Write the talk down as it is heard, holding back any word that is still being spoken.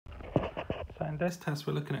in this test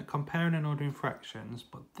we're looking at comparing and ordering fractions,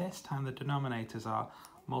 but this time the denominators are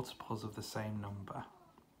multiples of the same number.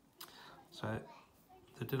 So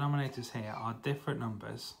the denominators here are different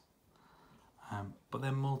numbers, but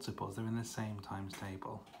they're multiples, they're in the same times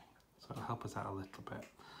table. So it'll help us out a little bit.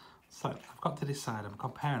 So I've got to decide, I'm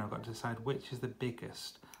comparing, I've got to decide which is the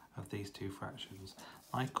biggest of these two fractions.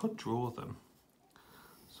 I could draw them.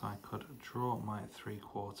 So I could draw my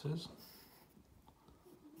 3/4.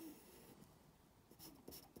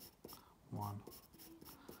 1,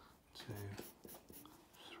 2,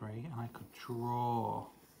 3, and I could draw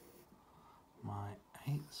my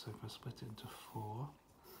 8. So if I split it into 4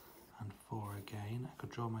 and 4 again, I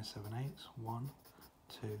could draw my 7/8. 1,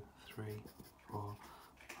 2, 3, 4,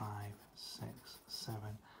 5, 6,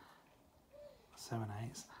 7,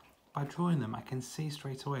 7/8. By drawing them, I can see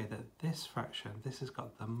straight away that this fraction, this has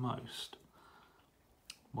got the most,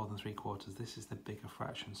 more than 3/4. This is the bigger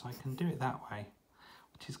fraction, so I can do it that way,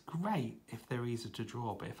 which is great if they're easy to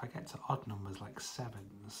draw, but if I get to odd numbers like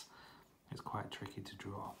 7s, it's quite tricky to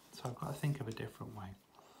draw. So I've got to think of a different way.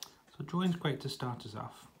 So drawing's great to start us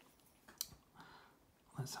off.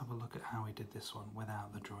 Let's have a look at how we did this one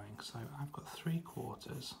without the drawing. So I've got 3/4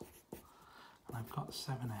 and I've got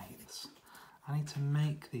 7/8. I need to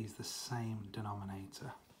make these the same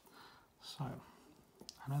denominator. So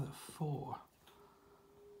I know that 4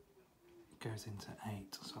 goes into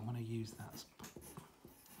 8, so I'm going to use that.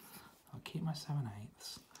 I'll keep my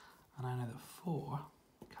 7/8, and I know that 4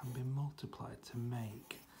 can be multiplied to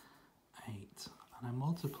make 8, and I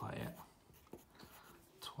multiply it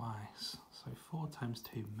twice, so 4 times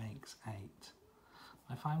 2 makes 8.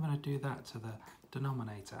 If I'm going to do that to the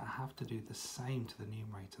denominator, I have to do the same to the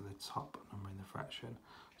numerator, the top number in the fraction.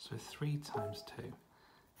 So 3 times 2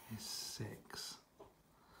 is 6.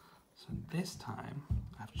 So this time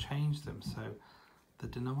I've changed them so the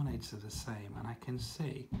denominators are the same, and I can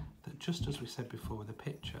see that just as we said before with the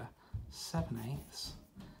picture, 7/8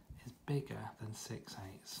 is bigger than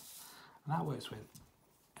 6/8. And that works with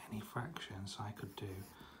any fraction, so I could do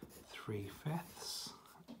 3/5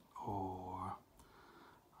 or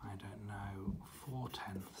I don't know,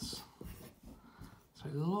 4/10. So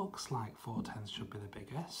it looks like 4/10 should be the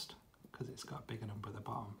biggest because it's got a bigger number at the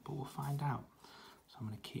bottom, but we'll find out. So I'm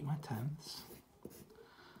going to keep my tenths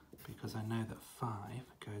because I know that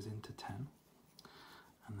 5 goes into 10,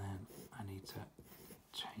 and then I need to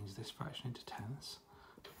change this fraction into tenths.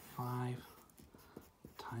 5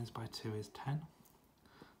 times by 2 is 10.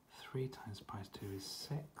 3 times by 2 is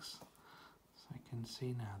 6. I can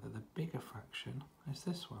see now that the bigger fraction is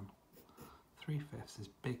this one. 3/5 is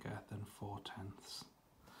bigger than 4/10.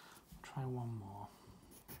 Try one more.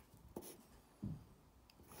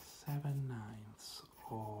 7/9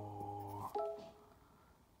 or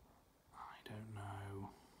I don't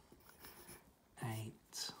know,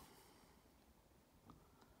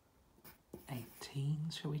 8/18.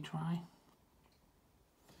 Shall we try?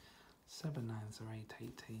 7/9 are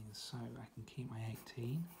 8/18, so I can keep my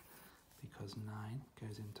 18. Because 9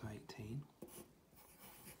 goes into 18.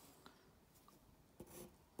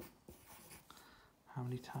 How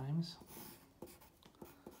many times?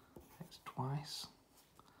 It's twice.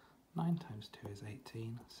 9 times 2 is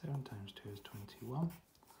 18. 7 times 2 is 21.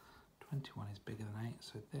 21 is bigger than 8,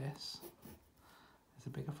 so this is a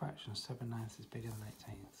bigger fraction. 7/9 is bigger than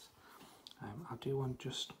 8/8. I'll do one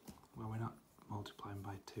just where we're not multiplying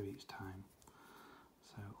by 2 each time.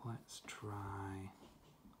 So let's try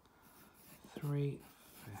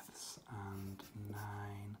 3/5 and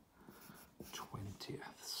 9/20.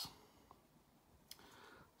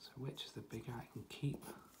 So which is the bigger? I can keep,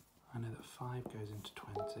 I know that 5 goes into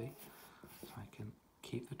 20, so I can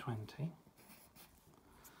keep the 20.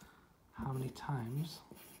 How many times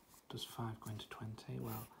does 5 go into 20?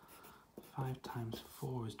 Well, 5 times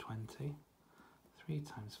 4 is 20, 3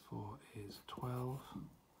 times 4 is 12,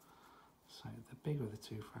 so the bigger of the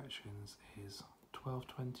two fractions is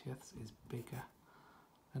 12/20 is bigger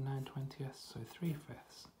than 9/20, so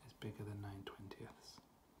 3/5 is bigger than 9/20.